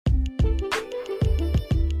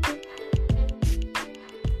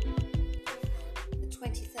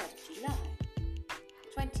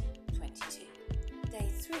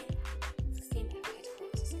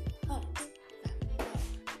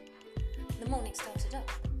morning started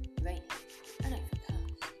off raining and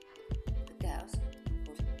overcast. The girls,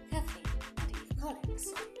 called Kathleen and Eve Collins,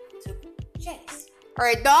 took Chase. A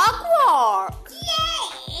dog walk!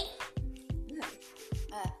 Yay!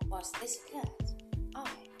 Whilst this occurred, I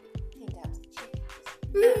cleaned out the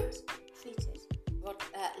chickens and treated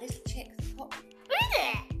little chick the cock.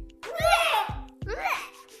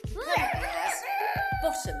 Has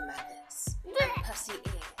bottom maggots and pussy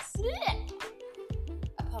ears.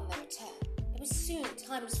 Upon their return, it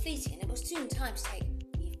was fleeting, and it was soon time to take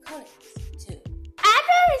Eve Collins to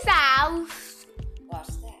Anna's house.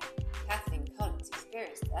 Whilst there, Kathleen Collins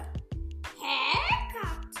experienced the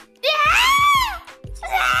Haircut.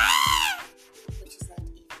 which has left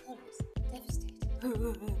Eve Collins devastated.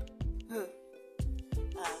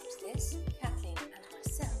 After this, Kathleen and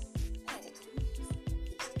myself headed to the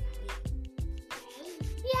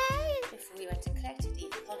Yay! before we went and collected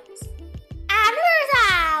Eve Collins. Anna's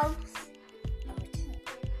house. On return,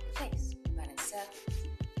 Chase ran in circles,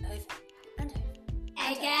 over and over.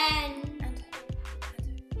 Again. And over,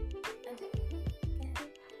 and over, and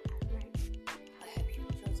over again. I hope you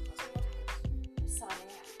enjoyed this podcast. We're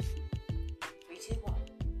signing out. 3, 2, 1.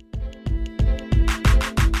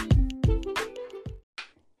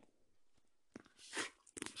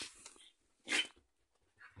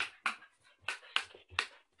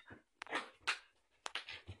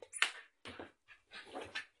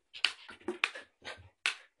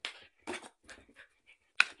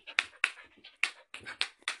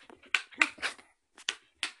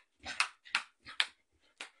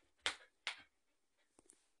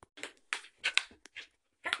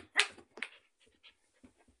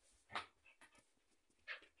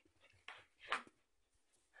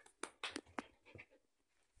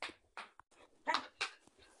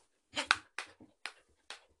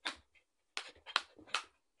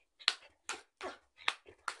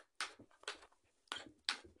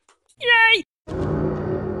 Yay!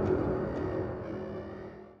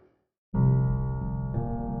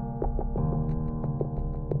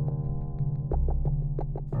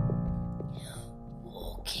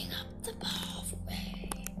 Walking up the pathway,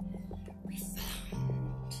 we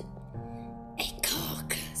found a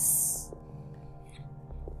carcass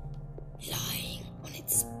lying on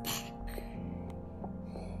its back.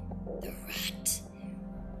 The rat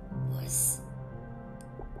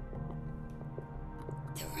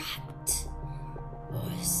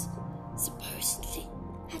supposedly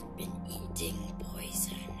had been eating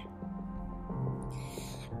poison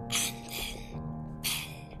and then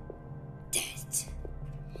fell dead.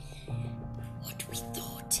 What we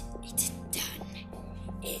thought it had done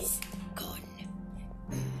is gone.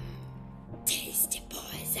 Tasty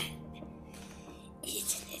poison.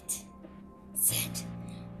 Eaten it. Said,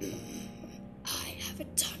 I have a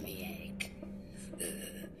tummy ache.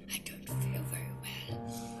 I don't feel very well.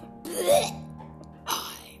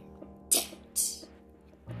 I'm dead.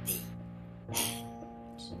 The end.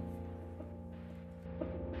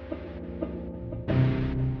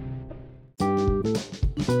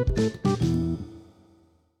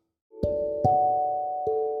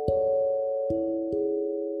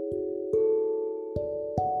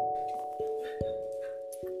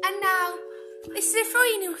 And now, this is a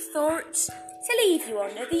final thought to leave you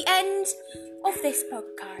on at the end of this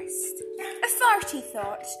podcast. A farty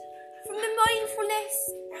thought from the Mindfulness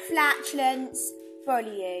Flatulence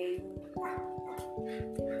volume.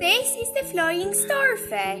 This is the flying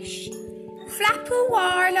starfish, Flapple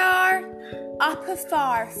Warlar up a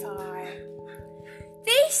farfar.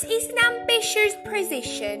 This is an ambitious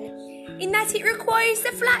position in that it requires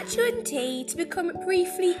the flatulent tea to become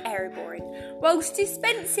briefly airborne whilst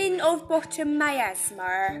dispensing of bottom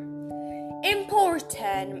miasma.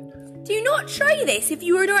 Important. Do not try this if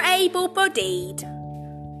you are not able-bodied,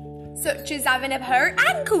 such as having a hurt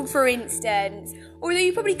ankle, for instance, although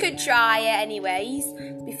you probably could try it anyways.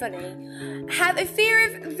 It'd be funny. Have a fear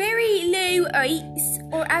of very low heights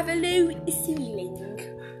or have a low ceiling.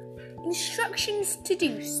 Instructions to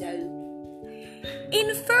do so.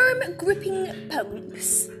 In firm gripping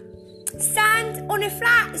pumps, stand on a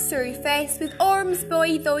flat surface with arms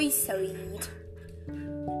by thy side.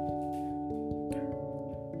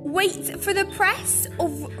 Wait for the press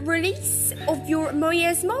of release of your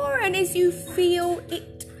miasma, and as you feel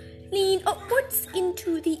it, lean upwards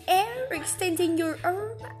into the air, extending your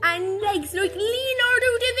arm and legs like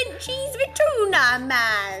Leonardo da Vinci's Vituna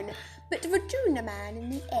Man, but Vituna Man in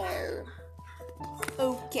the air.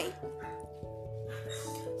 Okay.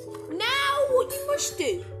 Now what you must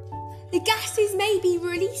do, the gases may be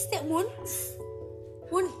released at once.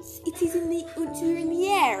 Once you're in the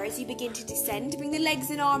air as you begin to descend, bring the legs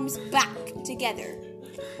and arms back together.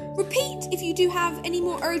 Repeat if you do have any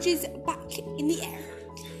more urges back in the air.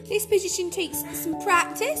 This position takes some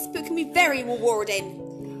practice, but can be very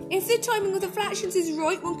rewarding. If the timing of the flatulence is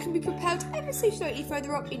right, one can be propelled ever so slightly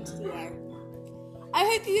further up into the air. I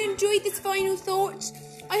hope you enjoyed this final thought.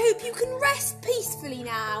 I hope you can rest peacefully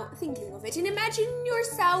now, thinking of it, and imagine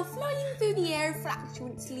yourself flying through the air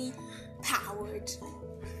flatulently powered.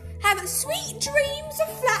 Have sweet dreams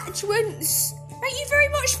of flatulence. Thank you very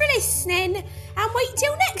much for listening, and wait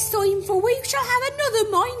till next time, for we shall have another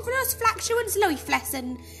mindfulness flatulence life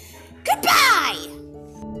lesson. Goodbye!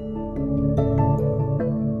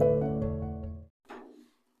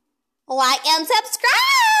 Like and subscribe!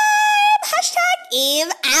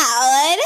 #EveOut!